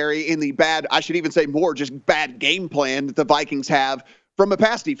secondary and the bad, I should even say more, just bad game plan that the Vikings have from a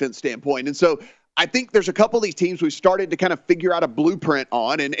pass defense standpoint. And so I think there's a couple of these teams we've started to kind of figure out a blueprint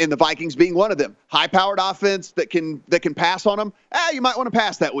on, and the Vikings being one of them. High-powered offense that can pass on them. You might want to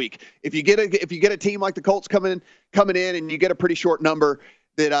pass that week. If you get a team like the Colts coming in and you get a pretty short number,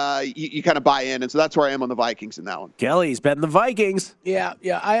 that you kind of buy in. And so that's where I am on the Vikings in that one. Kelly's betting the Vikings. Yeah.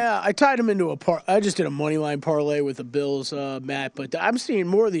 I tied them into I just did a money line parlay with the Bills, Matt. But I'm seeing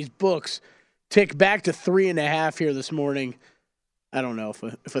more of these books tick back to 3.5 here this morning. I don't know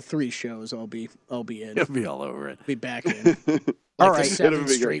if a 3 shows, I'll be in. You'll be all over it. Be back in. All right, the 7th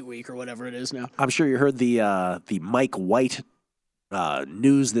straight week or whatever it is now. I'm sure you heard the Mike White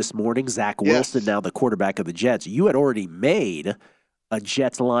news this morning. Zach Wilson, now the quarterback of the Jets. You had already made a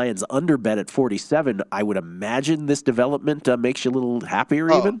Jets-Lions under bet at 47. I would imagine this development makes you a little happier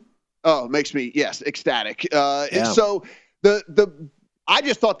even? Oh, it makes me, ecstatic. So I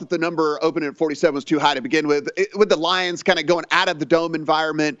just thought that the number opening at 47 was too high to begin with. With the Lions kind of going out of the dome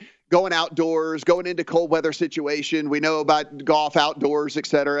environment, going outdoors, going into cold weather situation. We know about golf outdoors, et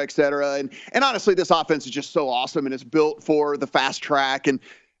cetera, et cetera. And honestly, this offense is just so awesome, and it's built for the fast track and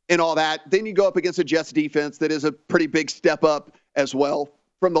all that. Then you go up against a Jets defense that is a pretty big step up as well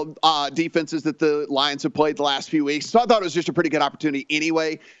from the defenses that the Lions have played the last few weeks. So I thought it was just a pretty good opportunity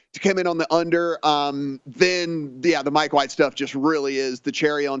anyway to come in on the under. The Mike White stuff just really is the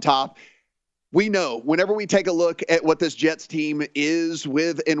cherry on top. We know whenever we take a look at what this Jets team is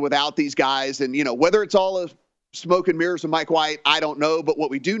with and without these guys, and, whether it's all of smoke and mirrors of Mike White, I don't know. But what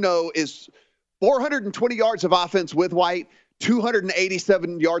we do know is 420 yards of offense with White,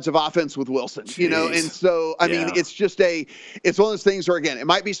 287 yards of offense with Wilson, and so, I mean, it's one of those things where, again, it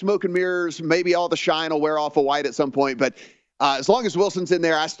might be smoke and mirrors, maybe all the shine will wear off of White at some point, but as long as Wilson's in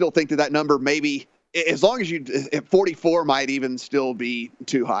there, I still think that number maybe, as long as at 44 might even still be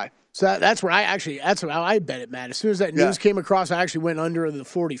too high. So that's how I bet it, Matt. As soon as that news came across, I actually went under the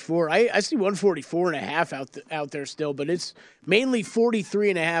 44. I see 144.5 out there still, but it's mainly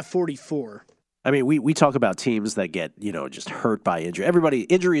 43.5, 44. I mean, we talk about teams that get, just hurt by injury.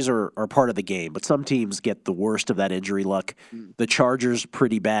 Injuries are part of the game, but some teams get the worst of that injury luck. The Chargers,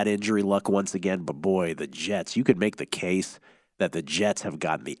 pretty bad injury luck once again, but boy, the Jets, you could make the case that the Jets have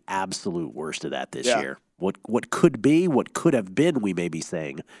gotten the absolute worst of that this year. What could be, what could have been, we may be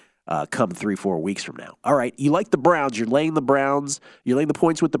saying, come 3-4 weeks from now. All right, you like the Browns. You're laying the Browns. You're laying the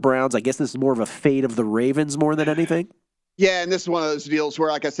points with the Browns. I guess this is more of a fade of the Ravens more than anything. Yeah, and this is one of those deals where,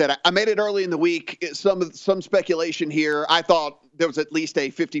 like I said, I made it early in the week. Some speculation here. I thought there was at least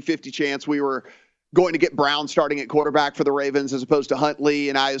a 50-50 chance we were going to get Brown starting at quarterback for the Ravens as opposed to Huntley.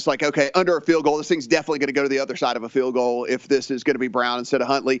 And I was like, okay, under a field goal, this thing's definitely going to go to the other side of a field goal if this is going to be Brown instead of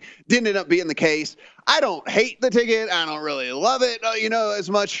Huntley. Didn't end up being the case. I don't hate the ticket. I don't really love it, as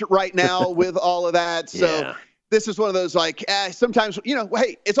much right now with all of that. So this is one of those sometimes,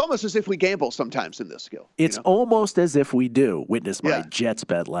 hey, it's almost as if we gamble sometimes in this skill. It's almost as if we do. Witness my Jets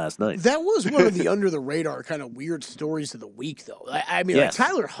bet last night. That was one of the under-the-radar kind of weird stories of the week, though. I mean, like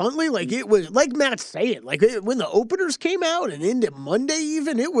Tyler Huntley, it was, like Matt's saying, when the openers came out and into Monday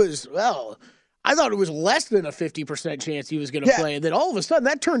even, it was, I thought it was less than a 50% chance he was going to play. And then all of a sudden,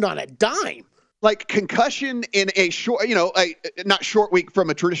 that turned on a dime. Like concussion in a short, not short week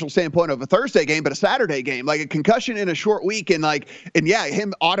from a traditional standpoint of a Thursday game, but a Saturday game, like a concussion in a short week. And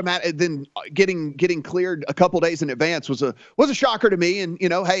him automatic then getting cleared a couple days in advance was a shocker to me. And,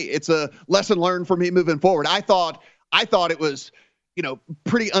 hey, it's a lesson learned for me moving forward. I thought it was,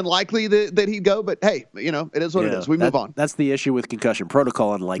 pretty unlikely that he'd go, but hey, it is what it is. We move on. That's the issue with concussion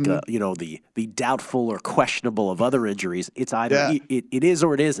protocol, and the doubtful or questionable of other injuries. It's either it is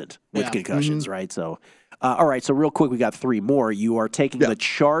or it isn't with concussions, right? So, all right. So real quick, we got three more. You are taking the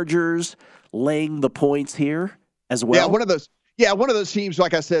Chargers, laying the points here as well. Yeah, one of those teams,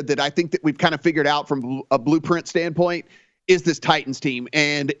 like I said, that I think that we've kind of figured out from a blueprint standpoint is this Titans team.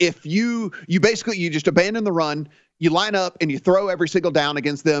 And if you just abandon the run, you line up and you throw every single down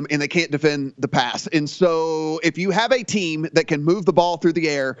against them, and they can't defend the pass. And so if you have a team that can move the ball through the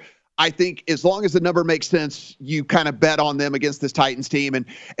air, I think as long as the number makes sense, you kind of bet on them against this Titans team. And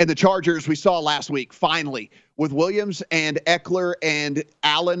the Chargers we saw last week, finally, with Williams and Eckler and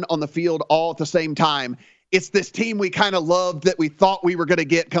Allen on the field all at the same time. It's this team we kind of loved that we thought we were going to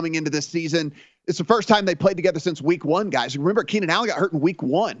get coming into this season. It's the first time they played together since week one, guys. Remember, Keenan Allen got hurt in week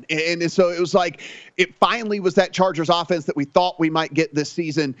one. And so it was like it finally was that Chargers offense that we thought we might get this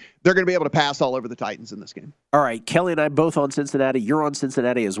season. They're going to be able to pass all over the Titans in this game. All right. Kelly and I both on Cincinnati. You're on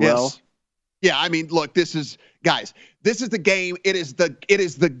Cincinnati as well. Yes. Yeah, I mean, look, this is the game. It is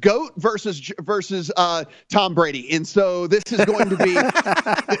the GOAT versus Tom Brady, and so this is going to be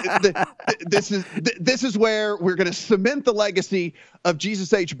this is where we're going to cement the legacy of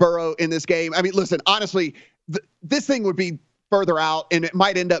Jesus H. Burrow in this game. I mean, listen, honestly, this thing would be further out, and it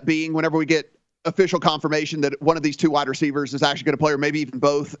might end up being whenever we get official confirmation that one of these two wide receivers is actually going to play, or maybe even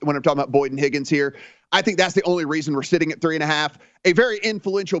both, when I'm talking about Boyd and Higgins here. I think that's the only reason we're sitting at 3.5. A very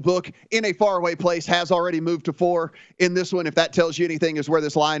influential book in a faraway place has already moved to 4 in this one. If that tells you anything, is where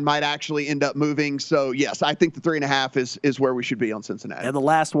this line might actually end up moving. So, yes, I think the 3.5 is where we should be on Cincinnati. And the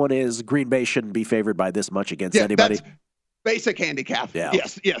last one is Green Bay shouldn't be favored by this much against anybody. That's basic handicap. Yeah.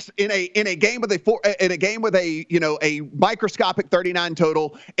 Yes. In a game with a microscopic 39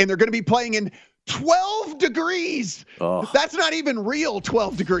 total, and they're going to be playing in 12 degrees. Oh. That's not even real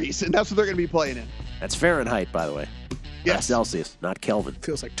 12 degrees, and that's what they're going to be playing in. That's Fahrenheit, by the way. Yes. Not Celsius, not Kelvin.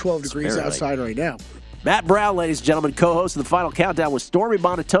 Feels like 12 degrees Fahrenheit. Outside right now. Matt Brown, ladies and gentlemen, co-host of the Final Countdown with Stormy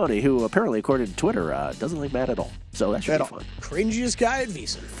Bonatoni, who apparently, according to Twitter, doesn't like Matt at all. So that should be fun. Cringiest guy at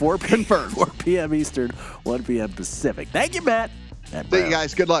Visa. 4 p.m. Eastern, 1 p.m. Pacific. Thank you, Matt. Thank you,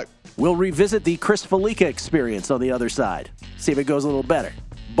 guys. Good luck. We'll revisit the Chris Felica experience on the other side. See if it goes a little better.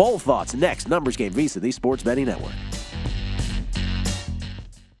 Bold thoughts next. Numbers Game Visa, the Sports Betting Network.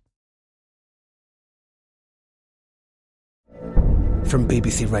 From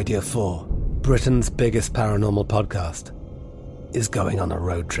BBC Radio 4, Britain's biggest paranormal podcast is going on a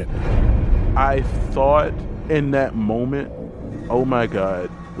road trip. I thought in that moment, oh my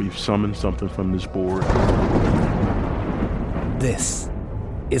God, we've summoned something from this board. This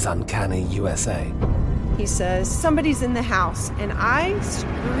is Uncanny USA. He says, somebody's in the house, and I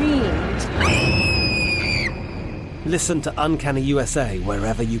screamed. Listen to Uncanny USA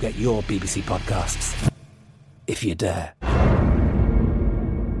wherever you get your BBC podcasts, if you dare.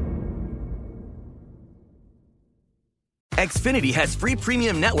 Xfinity has free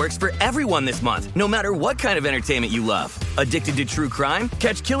premium networks for everyone this month, no matter what kind of entertainment you love. Addicted to true crime?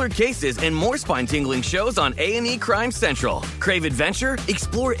 Catch killer cases and more spine-tingling shows on A&E Crime Central. Crave adventure?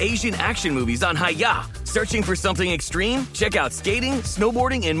 Explore Asian action movies on Hi-YAH. Searching for something extreme? Check out skating,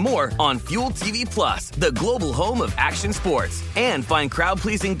 snowboarding, and more on Fuel TV Plus, the global home of action sports. And find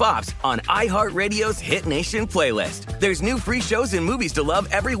crowd-pleasing bops on iHeartRadio's Hit Nation playlist. There's new free shows and movies to love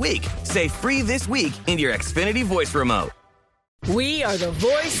every week. Say free this week in your Xfinity voice remote. We are the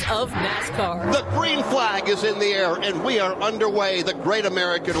voice of NASCAR. The green flag is in the air, and we are underway. The Great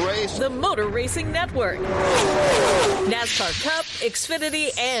American Race. The Motor Racing Network. NASCAR Cup, Xfinity,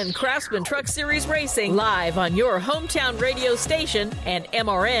 and Craftsman Truck Series Racing live on your hometown radio station and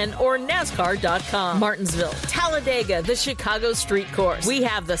MRN or NASCAR.com. Martinsville, Talladega, the Chicago Street Course. We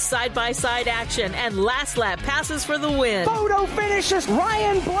have the side-by-side action and last lap passes for the win. Photo finishes.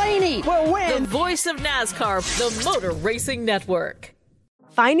 Ryan Blaney will win. The voice of NASCAR, the Motor Racing Network.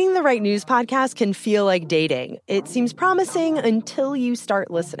 Finding the right news podcast can feel like dating. It seems promising until you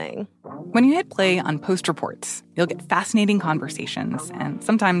start listening. When you hit play on Post Reports, you'll get fascinating conversations and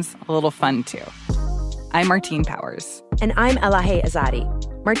sometimes a little fun, too. I'm Martine Powers. And I'm Elahe Azadi.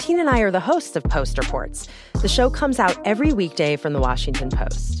 Martine and I are the hosts of Post Reports. The show comes out every weekday from the Washington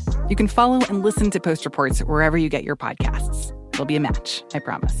Post. You can follow and listen to Post Reports wherever you get your podcasts. It'll be a match, I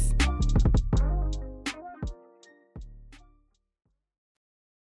promise.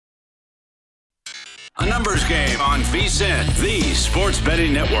 A numbers game on VSiN, the Sports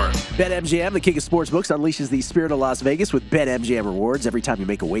Betting Network. BetMGM, the king of sportsbooks, unleashes the spirit of Las Vegas with BetMGM rewards. Every time you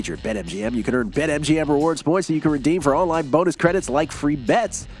make a wager at BetMGM, you can earn BetMGM rewards points that you can redeem for online bonus credits like free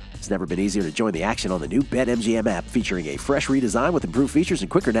bets. It's never been easier to join the action on the new BetMGM app, featuring a fresh redesign with improved features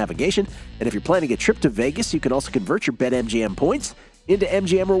and quicker navigation. And if you're planning a trip to Vegas, you can also convert your BetMGM points into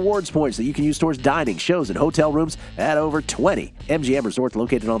MGM rewards points that you can use towards dining, shows, and hotel rooms at over 20 MGM resorts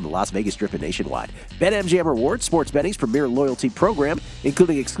located on the Las Vegas Strip and nationwide. BetMGM Rewards, sports betting's premier loyalty program,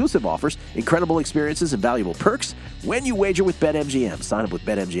 including exclusive offers, incredible experiences, and valuable perks when you wager with BetMGM. Sign up with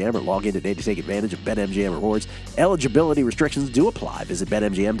BetMGM or log in today to take advantage of BetMGM Rewards. Eligibility restrictions do apply. Visit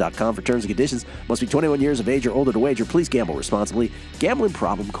BetMGM.com for terms and conditions. Must be 21 years of age or older to wager. Please gamble responsibly. Gambling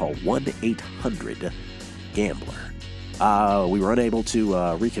problem? Call 1-800-GAMBLER. We were unable to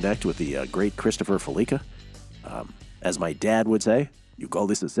reconnect with the great Christopher Felica. As my dad would say, you call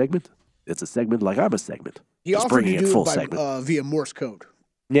this a segment? It's a segment like I'm a segment. He offered to do it via Morse code.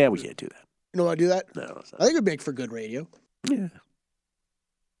 Yeah, we can't do that. You don't want to do that? No. I think it would make for good radio. Yeah.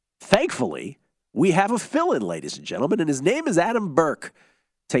 Thankfully, we have a fill-in, ladies and gentlemen, and his name is Adam Burke,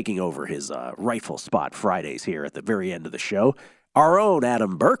 taking over his rightful spot Fridays here at the very end of the show. Our own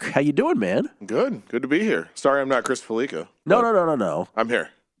Adam Burke. How you doing, man? Good. Good to be here. Sorry I'm not Chris Felica. No. I'm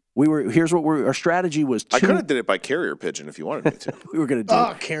here. Here's what our strategy was. I could have did it by carrier pigeon if you wanted me to. We were going to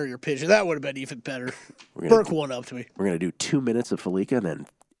do carrier pigeon. That would have been even better. Burke one up to me. We're going to do 2 minutes of Felica and then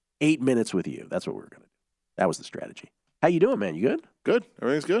 8 minutes with you. That's what we're going to do. That was the strategy. How you doing, man? You good? Good.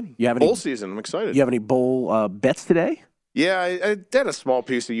 Everything's good. You have bowl season. I'm excited. You have any bowl bets today? Yeah, I did a small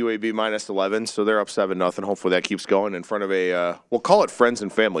piece of UAB minus 11, so they're up 7-0. Hopefully that keeps going in front of a, we'll call it friends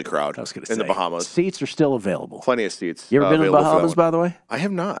and family crowd in the Bahamas. Seats are still available. Plenty of seats. You ever been to the Bahamas, by the way? I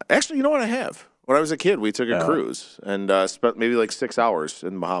have not. Actually, you know what? I have. When I was a kid, we took a cruise and spent maybe like 6 hours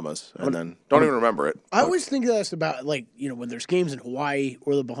in the Bahamas, and then don't even remember it. I always think that's about, when there's games in Hawaii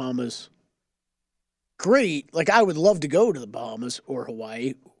or the Bahamas. Great. I would love to go to the Bahamas or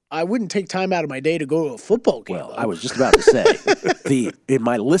Hawaii. I wouldn't take time out of my day to go to a football game. Well, I was just about to say, in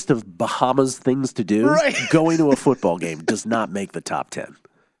my list of Bahamas things to do, going to a football game does not make the top 10.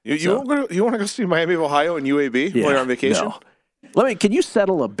 You want to go see Miami of Ohio and UAB while you're on vacation? No. Can you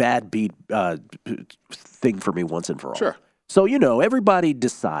settle a bad beat thing for me once and for all? Sure. So, everybody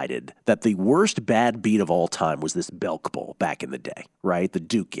decided that the worst bad beat of all time was this Belk Bowl back in the day, right? The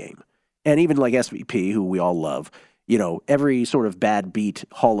Duke game. And even SVP, who we all love, every sort of bad beat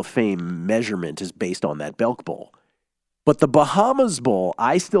Hall of Fame measurement is based on that Belk Bowl. But the Bahamas Bowl,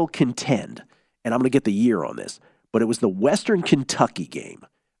 I still contend, and I'm going to get the year on this, but it was the Western Kentucky game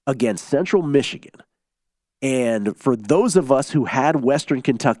against Central Michigan. And for those of us who had Western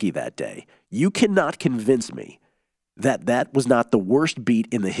Kentucky that day, you cannot convince me that that was not the worst beat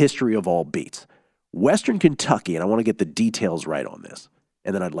in the history of all beats. Western Kentucky, and I want to get the details right on this,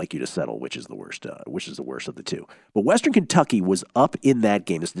 and then I'd like you to settle which is the worst of the two. But Western Kentucky was up in that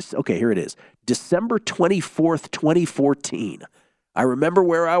game. Okay, here it is. December 24th, 2014. I remember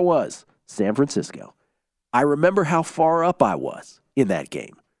where I was, San Francisco. I remember how far up I was in that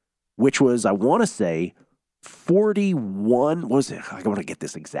game, which was, I want to say, 41. What was it? I want to get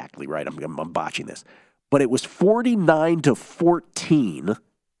this exactly right. I'm botching this. But it was 49-14.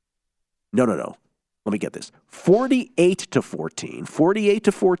 No. Let me get this. 48-14.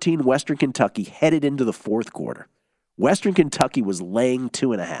 48-14 Western Kentucky headed into the fourth quarter. Western Kentucky was laying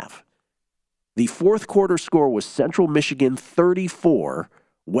 2.5. The fourth quarter score was Central Michigan 34,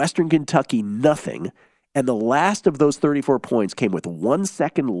 Western Kentucky nothing, and the last of those 34 points came with 1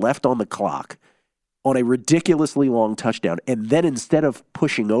 second left on the clock on a ridiculously long touchdown. And then instead of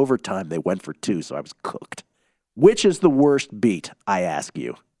pushing overtime, they went for 2, so I was cooked. Which is the worst beat, I ask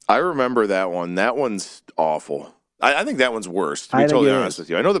you? I remember that one. That one's awful. I think that one's worse, to be I think totally it honest is. with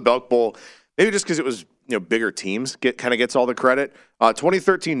you. I know the Belk Bowl, maybe just because it was bigger teams, kind of gets all the credit.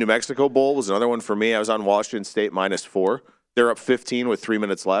 2013 New Mexico Bowl was another one for me. I was on Washington State -4. They're up 15 with 3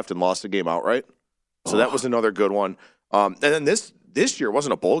 minutes left and lost the game outright. So that was another good one. And then this year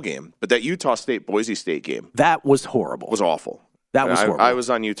wasn't a bowl game, but that Utah State-Boise State game. That was horrible. Was awful. That was horrible. I was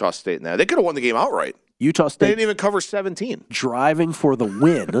on Utah State in that. They could have won the game outright. Utah State. They didn't even cover 17. Driving for the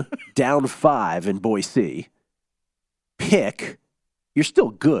win, down 5 in Boise. Pick. You're still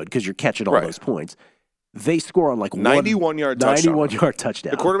good because you're catching all those points. They score on 91-yard touchdown. 91-yard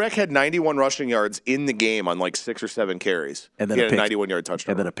touchdown. The quarterback had 91 rushing yards in the game on 6 or 7 carries. And then he had a 91-yard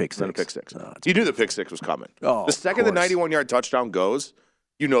touchdown. And then a pick six. And then a pick six. You knew the pick six was coming. Oh, the second the 91-yard touchdown goes,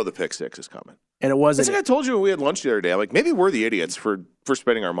 you know the pick six is coming. And it wasn't. I think I told you when we had lunch the other day. I'm like, maybe we're the idiots for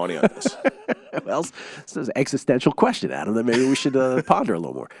spending our money on this. Well, this is an existential question, Adam, that maybe we should ponder a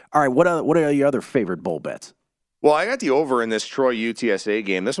little more. All right, what are your other favorite bowl bets? Well, I got the over in this Troy UTSA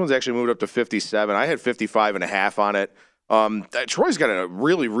game. This one's actually moved up to 57. I had 55.5 on it. Troy's got a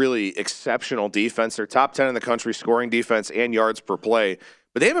really, really exceptional defense. They're top 10 in the country scoring defense and yards per play.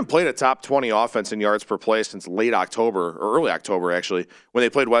 But they haven't played a top 20 offense in yards per play since late October, or early October, actually, when they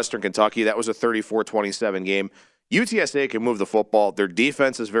played Western Kentucky. That was a 34-27 game. UTSA can move the football. Their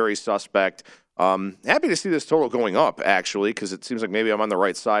defense is very suspect. Happy to see this total going up, actually, because it seems like maybe I'm on the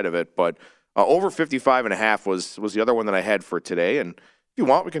right side of it. But over 55.5 was the other one that I had for today. And if you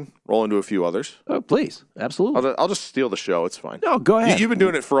want, we can roll into a few others. Oh, please. Absolutely. I'll just steal the show. It's fine. No, go ahead. You've been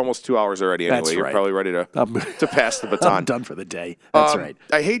doing it for almost 2 hours already anyway. That's right. You're probably ready to pass the baton. I'm done for the day. That's right.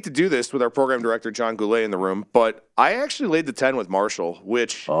 I hate to do this with our program director, John Goulet, in the room, but I actually laid the 10 with Marshall,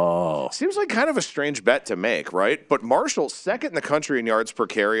 which seems like kind of a strange bet to make, right? But Marshall, second in the country in yards per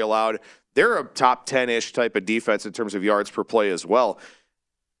carry allowed. They're a top 10-ish type of defense in terms of yards per play as well.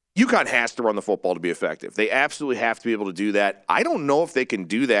 UConn has to run the football to be effective. They absolutely have to be able to do that. I don't know if they can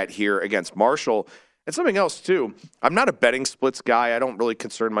do that here against Marshall. And something else, too. I'm not a betting splits guy. I don't really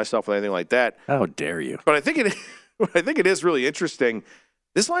concern myself with anything like that. How dare you? But I think it is really interesting.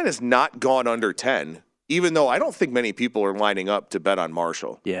 This line has not gone under 10, even though I don't think many people are lining up to bet on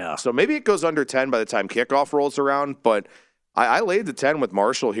Marshall. Yeah. So maybe it goes under 10 by the time kickoff rolls around, but I laid the 10 with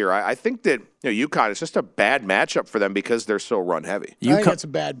Marshall here. I think that UConn is just a bad matchup for them because they're so run heavy. I think that's a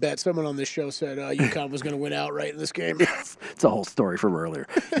bad bet. Someone on this show said UConn was going to win outright in this game. It's a whole story from earlier.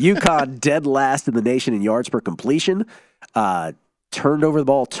 UConn dead last in the nation in yards per completion. Turned over the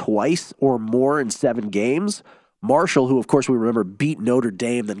ball twice or more in 7 games. Marshall, who of course we remember beat Notre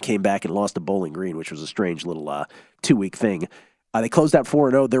Dame, then came back and lost to Bowling Green, which was a strange little 2-week thing. They closed out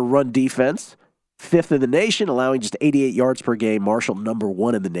 4-0. Their run defense, 5th in the nation, allowing just 88 yards per game. Marshall, number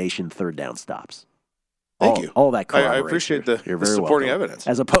 1 in the nation, third down stops. Thank you. All that I appreciate the supporting evidence.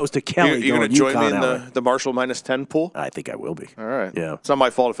 As opposed to Kelly You're going to join UConn me in the Marshall -10 pool? I think I will be. All right. Yeah. It's not my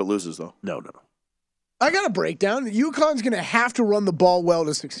fault if it loses, though. No. I got a breakdown. UConn's going to have to run the ball well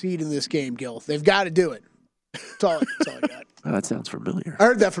to succeed in this game, Gil. They've got to do it. That's all I got. Oh, that sounds familiar. I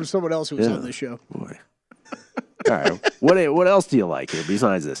heard that from someone else who was on this show. Boy. All right. What else do you like here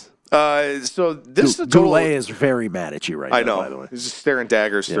besides this? So this is a total. Goulet is very mad at you right I now, know. by the way. He's just staring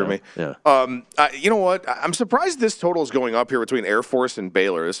daggers through me. Yeah. You know what? I'm surprised this total is going up here between Air Force and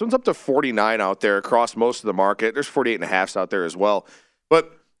Baylor. This one's up to 49 out there across most of the market. There's 48.5s out there as well.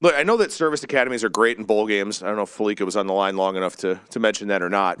 But look, I know that service academies are great in bowl games. I don't know if Falika was on the line long enough to mention that or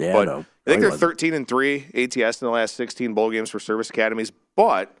not. Yeah, but no. I think they're 13-3 ATS in the last 16 bowl games for service academies.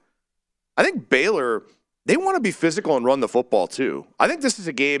 But I think Baylor, they want to be physical and run the football too. I think this is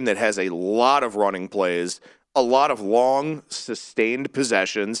a game that has a lot of running plays, a lot of long, sustained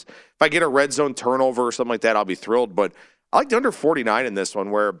possessions. If I get a red zone turnover or something like that, I'll be thrilled. But I like the under 49 in this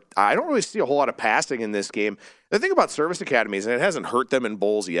one, where I don't really see a whole lot of passing in this game. The thing about service academies, and it hasn't hurt them in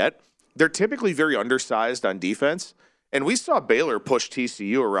bowls yet, they're typically very undersized on defense. And we saw Baylor push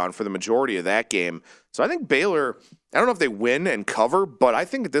TCU around for the majority of that game. So I think Baylor, I don't know if they win and cover, but I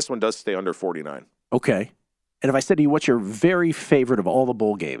think that this one does stay under 49. Okay. And if I said to you, what's your very favorite of all the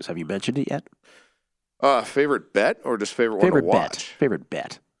bowl games? Have you mentioned it yet? Favorite bet or just favorite one to watch? Favorite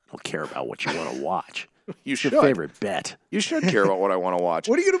bet. I don't care about what you want to watch. You should. Your favorite bet. You should care about what I want to watch.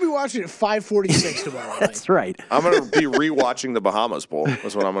 What are you going to be watching at 5:46 tomorrow night? That's right. I'm going to be rewatching the Bahamas Bowl.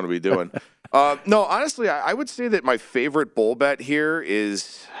 That's what I'm going to be doing. No, honestly, I would say that my favorite bowl bet here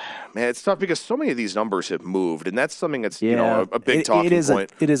is, man, it's tough because so many of these numbers have moved, and that's something that's a big talking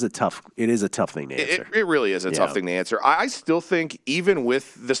point. It is a tough thing to answer. It really is a tough thing to answer. I still think even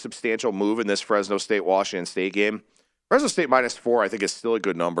with the substantial move in this Fresno State-Washington State game, Fresno State -4, I think, is still a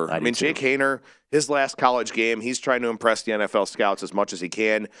good number. I mean, Jake Haener, his last college game, he's trying to impress the NFL scouts as much as he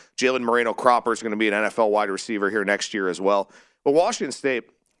can. Jalen Moreno-Cropper is going to be an NFL wide receiver here next year as well. But Washington State,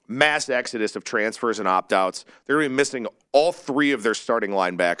 mass exodus of transfers and opt-outs. They're going to be missing all 3 of their starting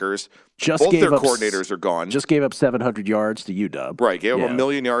linebackers. Both their coordinators are gone. Just gave up 700 yards to UW. Right, gave up 1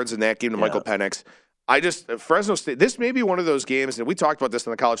 million yards in that game to Michael Penix. Fresno State, this may be one of those games, and we talked about this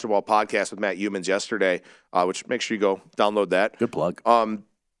on the College Football Podcast with Matt Humans yesterday, which make sure you go download that. Good plug.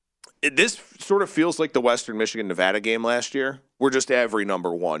 This sort of feels like the Western Michigan-Nevada game last year. We're just every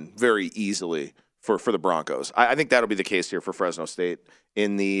number one very easily for the Broncos. I think that'll be the case here for Fresno State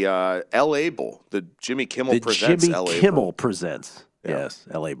in the L.A. Bowl, the Jimmy Kimmel Presents L.A. Bowl. Jimmy Kimmel Presents, yes,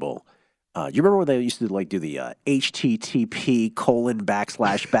 L.A. Bowl. You remember when they used to do the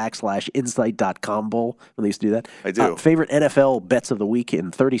http://insight.com bowl when they used to do that? I do. Favorite NFL bets of the week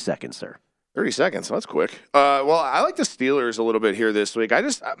in 30 seconds, sir. 30 seconds. That's quick. Well, I like the Steelers a little bit here this week.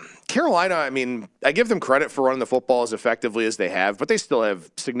 Carolina, I mean, I give them credit for running the football as effectively as they have, but they still have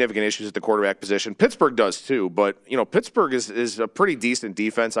significant issues at the quarterback position. Pittsburgh does too, but, Pittsburgh is a pretty decent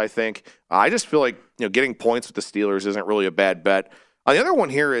defense, I think. I just feel like, getting points with the Steelers isn't really a bad bet. The other one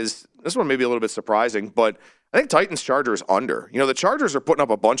here is, this one may be a little bit surprising, but I think Titans-Chargers under. The Chargers are putting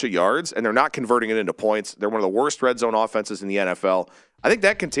up a bunch of yards, and they're not converting it into points. They're one of the worst red zone offenses in the NFL. I think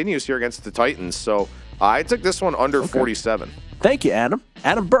that continues here against the Titans, so I took this one under 47. Thank you, Adam.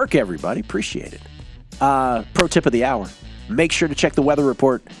 Adam Burke, everybody. Appreciate it. Pro tip of the hour. Make sure to check the weather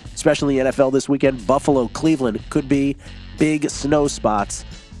report, especially in the NFL this weekend. Buffalo, Cleveland could be big snow spots.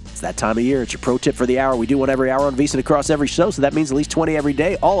 It's that time of year. It's your pro tip for the hour. We do one every hour on VSiN across every show, so that means at least 20 every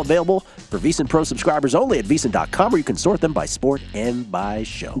day, all available for VSiN Pro subscribers only at VSiN.com, where you can sort them by sport and by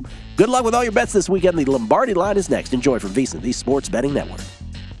show. Good luck with all your bets this weekend. The Lombardi Line is next. Enjoy from VSiN, the Sports Betting Network.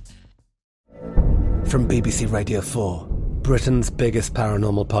 From BBC Radio 4, Britain's biggest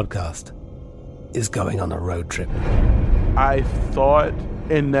paranormal podcast is going on a road trip. I thought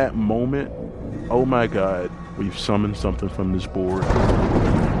in that moment, oh my God, we've summoned something from this board.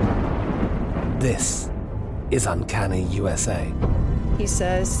 This is Uncanny USA. He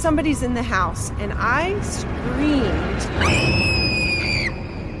says, somebody's in the house, and I screamed.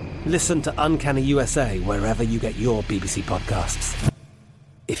 Listen to Uncanny USA wherever you get your BBC podcasts,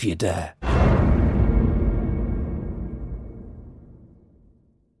 if you dare.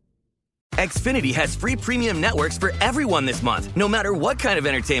 Xfinity has free premium networks for everyone this month, no matter what kind of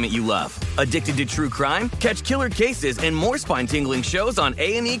entertainment you love. Addicted to true crime? Catch killer cases and more spine-tingling shows on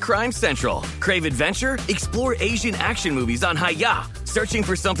A&E Crime Central. Crave adventure? Explore Asian action movies on Hi-YAH. Searching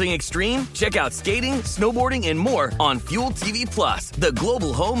for something extreme? Check out skating, snowboarding, and more on Fuel TV Plus, the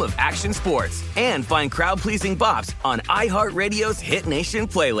global home of action sports. And find crowd-pleasing bops on iHeartRadio's Hit Nation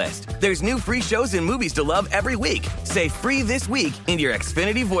playlist. There's new free shows and movies to love every week. Say free this week in your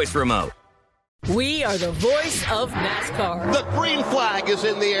Xfinity voice remote. We are the voice of NASCAR. The green flag is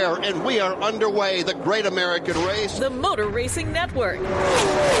in the air, and we are underway. The Great American Race. The Motor Racing Network.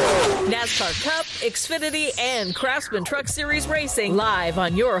 NASCAR Cup, Xfinity, and Craftsman Truck Series Racing live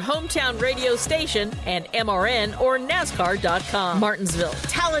on your hometown radio station and MRN or NASCAR.com. Martinsville,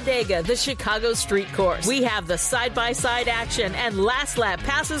 Talladega, the Chicago Street Course. We have the side-by-side action and last lap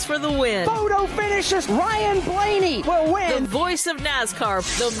passes for the win. Photo finishes. Ryan Blaney will win. The voice of NASCAR,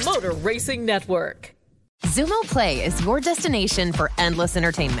 the Motor Racing Network. Xumo Play is your destination for endless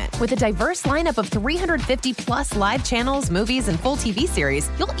entertainment. With a diverse lineup of 350-plus live channels, movies, and full TV series,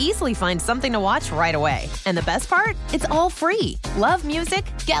 you'll easily find something to watch right away. And the best part? It's all free. Love music?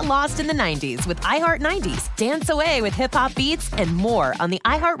 Get lost in the 90s with iHeart 90s, dance away with hip-hop beats, and more on the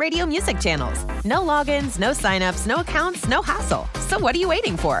iHeartRadio music channels. No logins, no signups, no accounts, no hassle. So what are you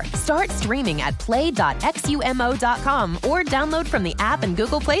waiting for? Start streaming at play.xumo.com or download from the app and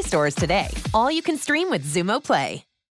Google Play stores today. All you can stream with Xumo Play.